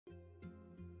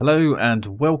Hello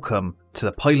and welcome to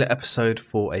the pilot episode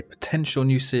for a potential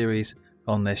new series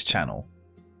on this channel.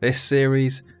 This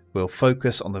series will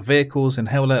focus on the vehicles in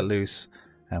Hell Let Loose,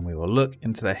 and we will look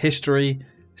into their history,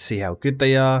 see how good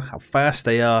they are, how fast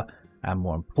they are, and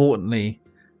more importantly,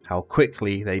 how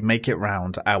quickly they make it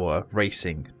round our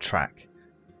racing track.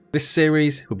 This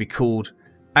series will be called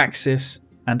Axis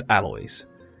and Alloys.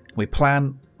 We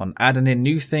plan on adding in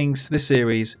new things to the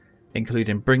series,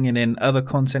 including bringing in other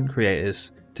content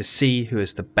creators to see who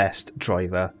is the best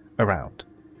driver around.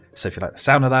 So if you like the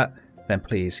sound of that, then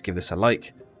please give this a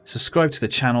like, subscribe to the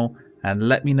channel, and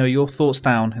let me know your thoughts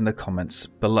down in the comments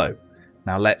below.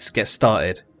 Now let's get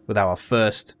started with our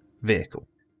first vehicle.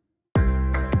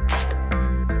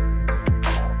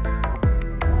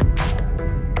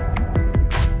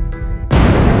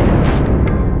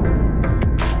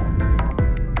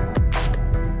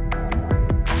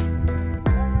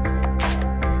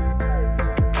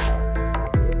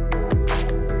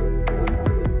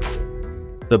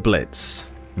 The Blitz,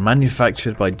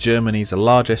 manufactured by Germany's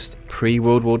largest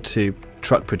pre-World War II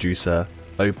truck producer,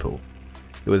 Opel.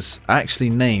 It was actually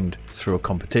named through a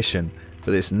competition,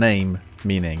 with its name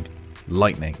meaning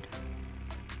lightning.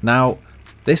 Now,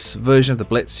 this version of the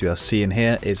Blitz you are seeing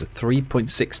here is a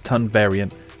 3.6 ton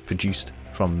variant produced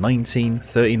from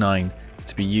 1939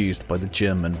 to be used by the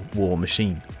German war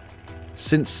machine.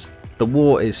 Since the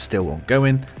war is still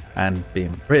ongoing, and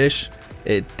being British,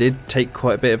 it did take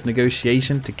quite a bit of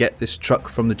negotiation to get this truck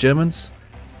from the Germans.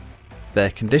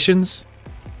 Their conditions,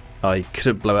 I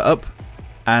couldn't blow it up,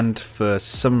 and for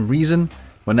some reason,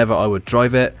 whenever I would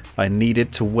drive it, I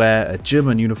needed to wear a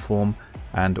German uniform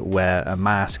and wear a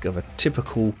mask of a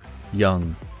typical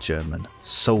young German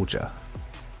soldier.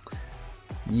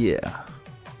 Yeah.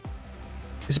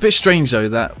 It's a bit strange though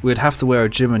that we'd have to wear a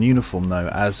German uniform though,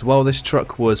 as while this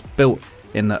truck was built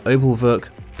in the Opelwerk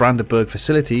Brandenburg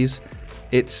facilities,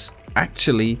 it's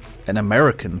actually an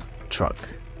American truck.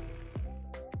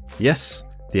 Yes,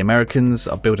 the Americans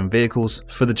are building vehicles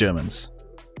for the Germans.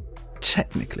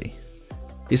 Technically.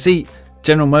 You see,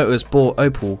 General Motors bought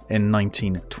Opel in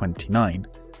 1929,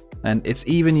 and it's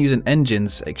even using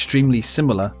engines extremely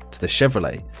similar to the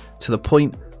Chevrolet, to the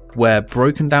point where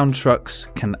broken down trucks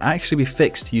can actually be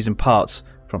fixed using parts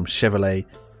from Chevrolet,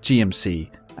 GMC,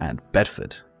 and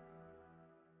Bedford.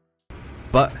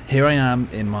 But here I am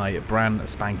in my brand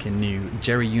spanking new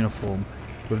Jerry uniform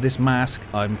with this mask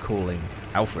I'm calling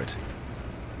Alfred.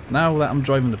 Now that I'm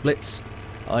driving the Blitz,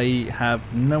 I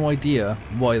have no idea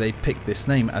why they picked this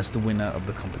name as the winner of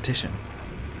the competition.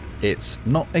 It's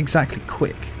not exactly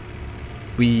quick.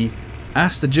 We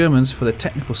asked the Germans for the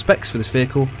technical specs for this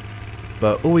vehicle,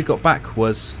 but all we got back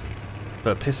was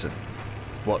Verpissen,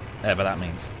 whatever that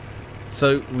means.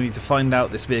 So we need to find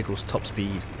out this vehicle's top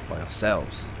speed by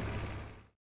ourselves.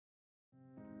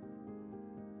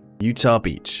 Utah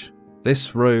Beach.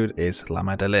 This road is La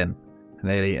Madeleine,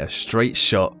 nearly a straight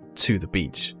shot to the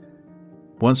beach.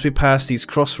 Once we pass these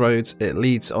crossroads, it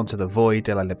leads onto the Voie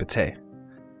de la Liberté.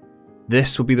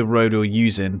 This will be the road we're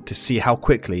using to see how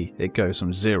quickly it goes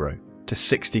from 0 to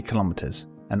 60 kilometers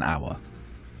an hour.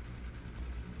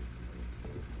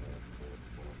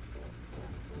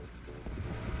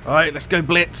 Alright, let's go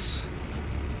Blitz.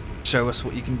 Show us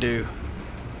what you can do.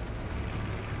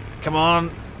 Come on.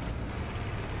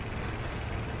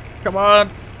 Come on!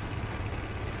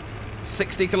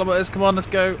 60 kilometers, come on, let's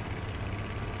go!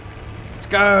 Let's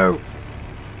go!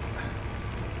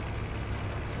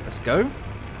 Let's go?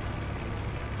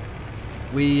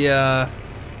 We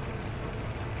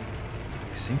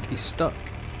seem to be stuck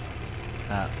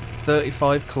at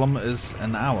 35 kilometers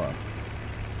an hour.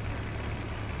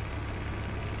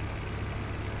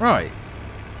 Right.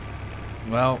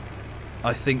 Well,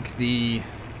 I think the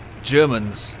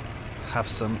Germans have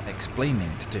some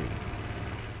explaining to do.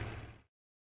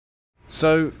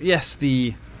 So yes,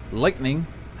 the Lightning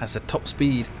has a top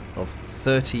speed of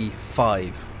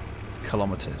 35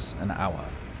 kilometers an hour,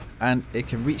 and it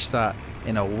can reach that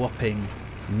in a whopping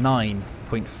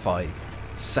 9.5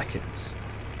 seconds.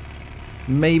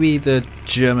 Maybe the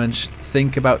Germans should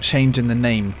think about changing the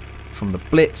name from the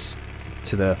Blitz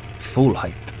to the Full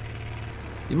Height.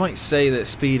 You might say that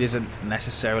speed isn't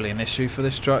necessarily an issue for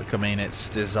this truck. I mean, it's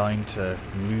designed to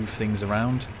move things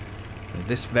around.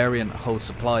 This variant holds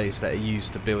supplies that are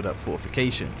used to build up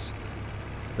fortifications.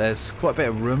 There's quite a bit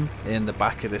of room in the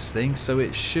back of this thing, so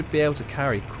it should be able to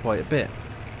carry quite a bit.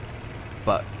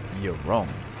 But you're wrong.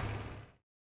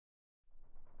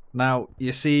 Now,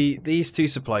 you see these two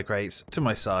supply crates to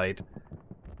my side,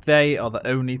 they are the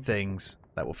only things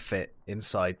that will fit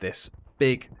inside this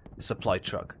big supply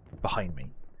truck behind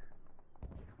me.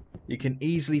 you can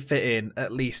easily fit in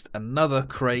at least another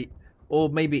crate or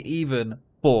maybe even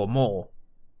 4 more.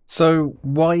 So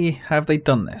why have they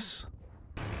done this?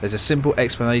 There's a simple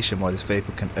explanation why this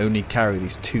vehicle can only carry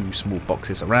these 2 small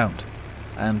boxes around,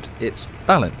 and it's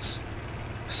balance.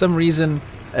 For some reason,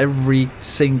 every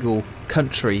single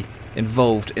country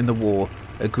involved in the war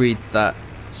agreed that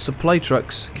supply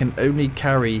trucks can only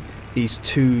carry these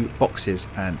 2 boxes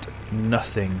and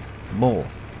nothing more.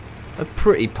 A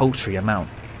pretty paltry amount.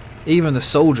 Even the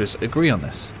soldiers agree on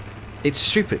this. It's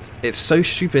stupid. It's so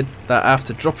stupid that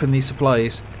after dropping these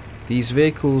supplies, these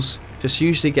vehicles just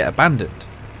usually get abandoned.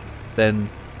 Then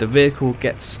the vehicle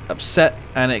gets upset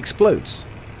and it explodes.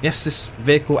 Yes, this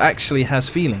vehicle actually has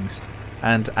feelings,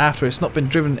 and after it's not been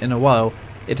driven in a while,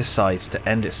 it decides to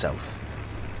end itself.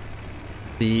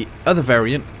 The other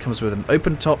variant comes with an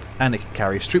open top and it can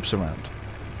carry its troops around.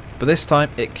 But this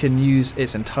time it can use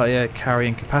its entire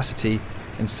carrying capacity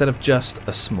instead of just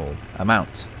a small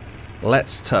amount.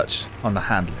 Let's touch on the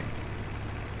handling.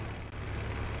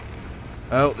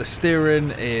 Well, the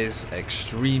steering is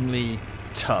extremely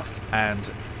tough and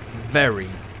very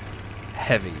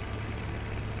heavy.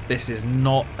 This is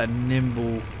not a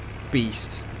nimble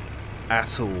beast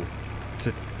at all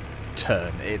to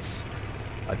turn.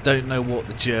 I don't know what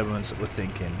the Germans were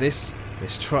thinking. This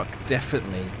truck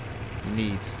definitely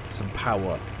needs some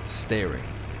power steering.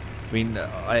 I mean,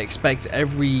 I expect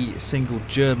every single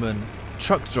German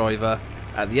truck driver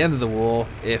at the end of the war,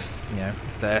 if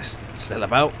they're still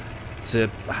about, to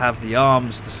have the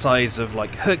arms the size of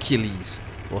like Hercules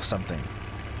or something.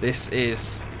 This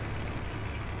is...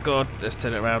 God, let's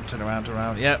turn it around, turn around, turn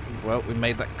around. Yeah, well, we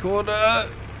made that corner.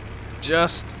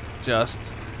 Just...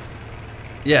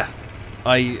 Yeah.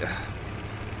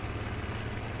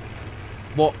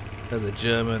 What are the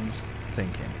Germans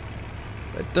thinking?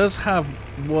 It does have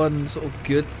one sort of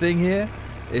good thing here,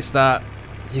 is that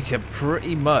you can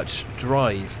pretty much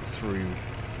drive through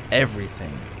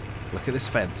everything. Look at this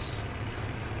fence.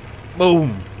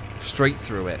 Boom! Straight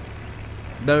through it.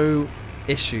 No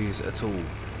issues at all.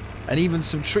 And even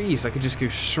some trees, I could just go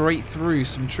straight through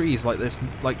some trees like this,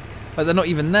 like they're not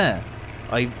even there.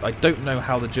 I don't know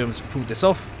how the Germans pulled this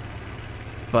off,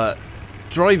 but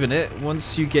driving it,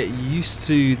 once you get used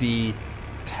to the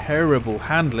terrible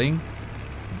handling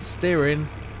and steering,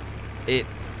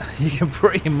 you can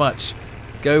pretty much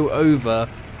go over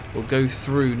or go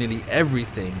through nearly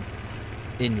everything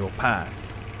in your path.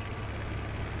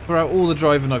 Throughout all the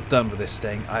driving I've done with this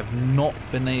thing, I've not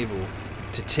been able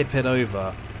to tip it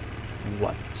over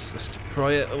once. Let's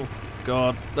try it. Oh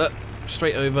god, look,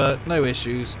 straight over, no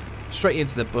issues, straight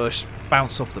into the bush,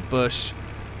 bounce off the bush.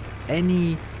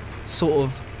 Any sort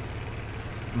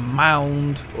of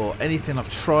mound or anything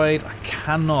I've tried, I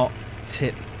cannot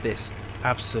tip this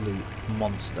absolute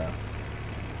monster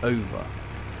over.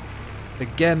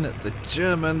 Again, the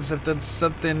Germans have done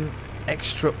something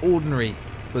extraordinary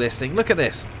with this thing. Look at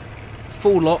this,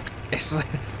 full lock. It's like,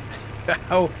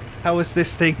 how is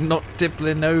this thing not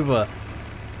tippling over?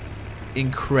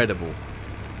 Incredible.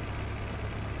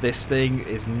 This thing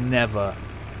is never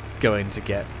going to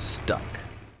get stuck.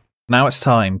 Now it's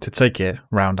time to take it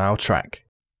round our track.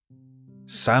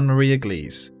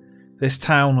 Sainte-Marie-Église. This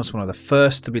town was one of the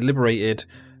first to be liberated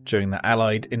during the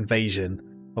Allied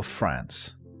invasion of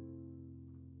France.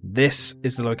 This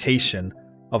is the location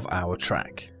of our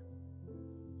track.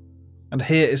 And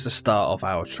here is the start of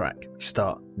our track. We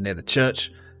start near the church,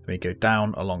 and we go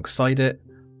down alongside it,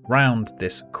 round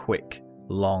this quick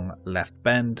long left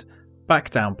bend, back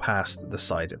down past the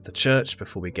side of the church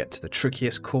before we get to the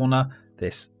trickiest corner,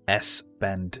 this S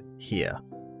bend here.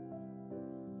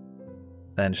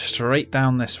 Then straight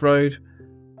down this road,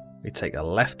 we take a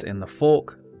left in the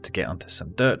fork to get onto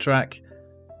some dirt track,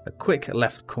 a quick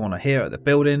left corner here at the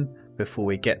building before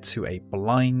we get to a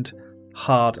blind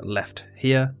hard left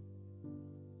here.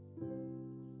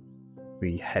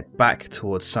 We head back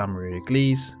towards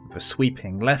Sainte-Marie-Église with a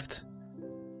sweeping left,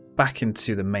 back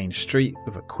into the main street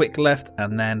with a quick left,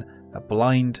 and then a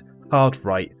blind hard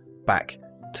right back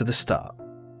to the start.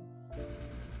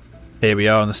 Here we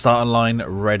are on the starting line,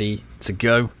 ready to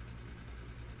go.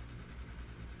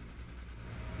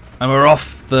 And we're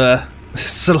off. The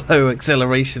slow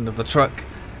acceleration of the truck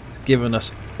has given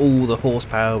us all the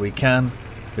horsepower we can.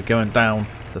 We're going down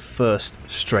the first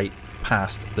straight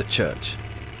past the church.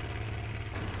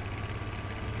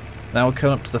 Now we're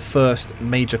coming up to the first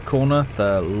major corner,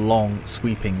 the long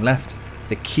sweeping left.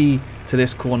 The key to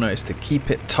this corner is to keep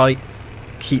it tight,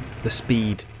 keep the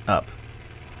speed up.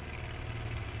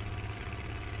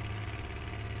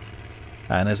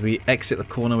 And as we exit the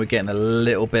corner, we're getting a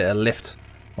little bit of lift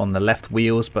on the left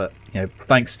wheels, but you know,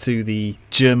 thanks to the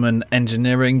German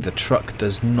engineering, the truck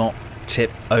does not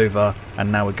tip over,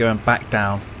 and now we're going back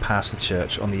down past the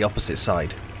church on the opposite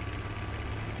side.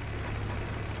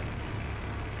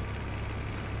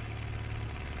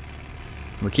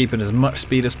 We're keeping as much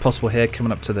speed as possible here,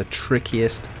 coming up to the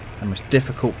trickiest and most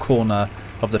difficult corner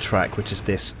of the track, which is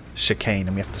this chicane,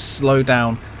 and we have to slow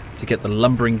down to get the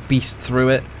lumbering beast through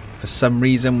it. For some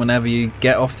reason, whenever you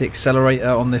get off the accelerator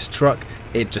on this truck,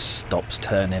 it just stops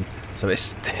turning, so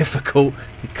it's difficult.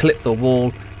 You clip the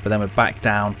wall, but then we're back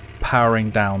down,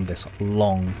 powering down this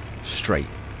long straight.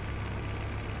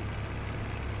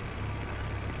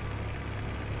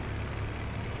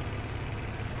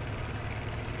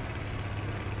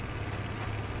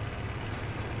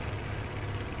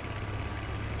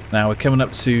 Now we're coming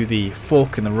up to the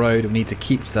fork in the road. We need to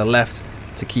keep to the left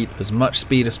to keep as much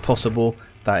speed as possible.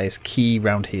 That is key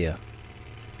round here.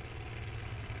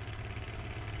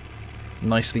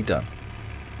 Nicely done.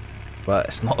 But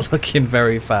it's not looking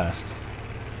very fast.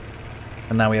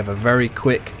 And now we have a very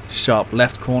quick, sharp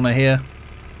left corner here.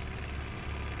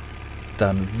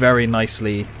 Done very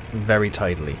nicely, very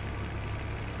tidily.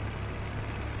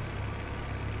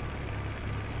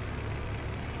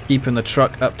 Keeping the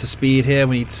truck up to speed here.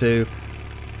 We need to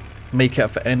make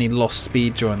up for any lost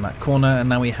speed during that corner, and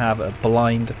now we have a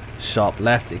blind sharp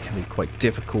left. It can be quite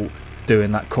difficult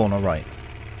doing that corner right.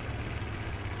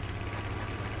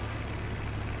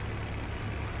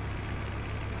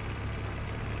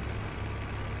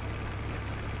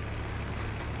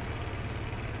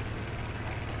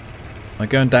 We're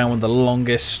going down one of the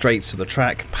longest straights of the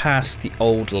track, past the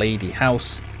old lady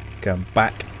house, going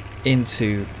back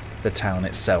into the town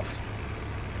itself.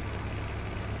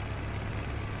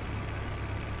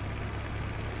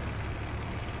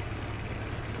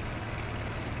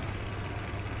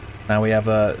 Now we have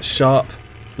a sharp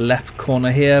left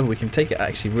corner here. We can take it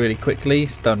actually really quickly.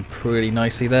 It's done pretty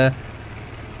nicely there.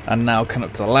 And now come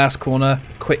up to the last corner,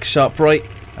 quick sharp right,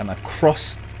 and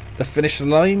across the finish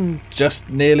line, just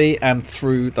nearly, and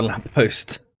through the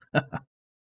lamppost.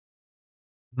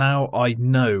 Now I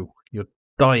know you're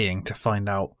dying to find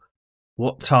out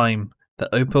what time the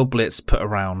Opel Blitz put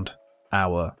around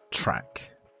our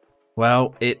track.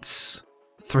 Well, it's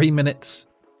 3 minutes,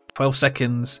 12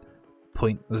 seconds,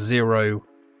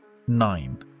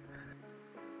 0.09.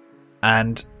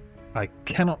 And I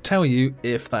cannot tell you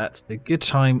if that's a good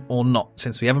time or not,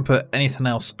 since we haven't put anything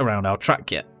else around our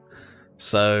track yet.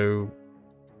 So,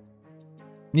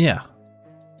 yeah.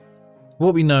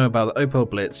 What we know about the Opel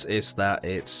Blitz is that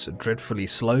it's dreadfully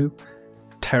slow,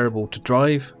 terrible to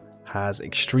drive, has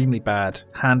extremely bad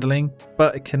handling,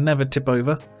 but it can never tip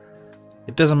over.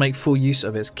 It doesn't make full use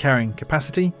of its carrying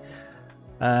capacity,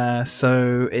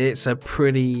 so it's a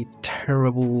pretty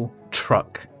terrible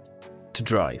truck to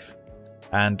drive.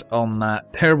 And on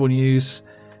that terrible news,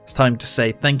 it's time to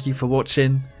say thank you for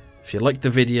watching. If you liked the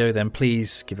video, then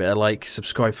please give it a like,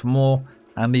 subscribe for more,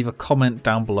 and leave a comment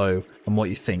down below on what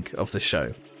you think of the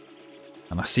show.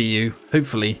 And I'll see you,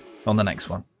 hopefully, on the next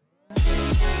one.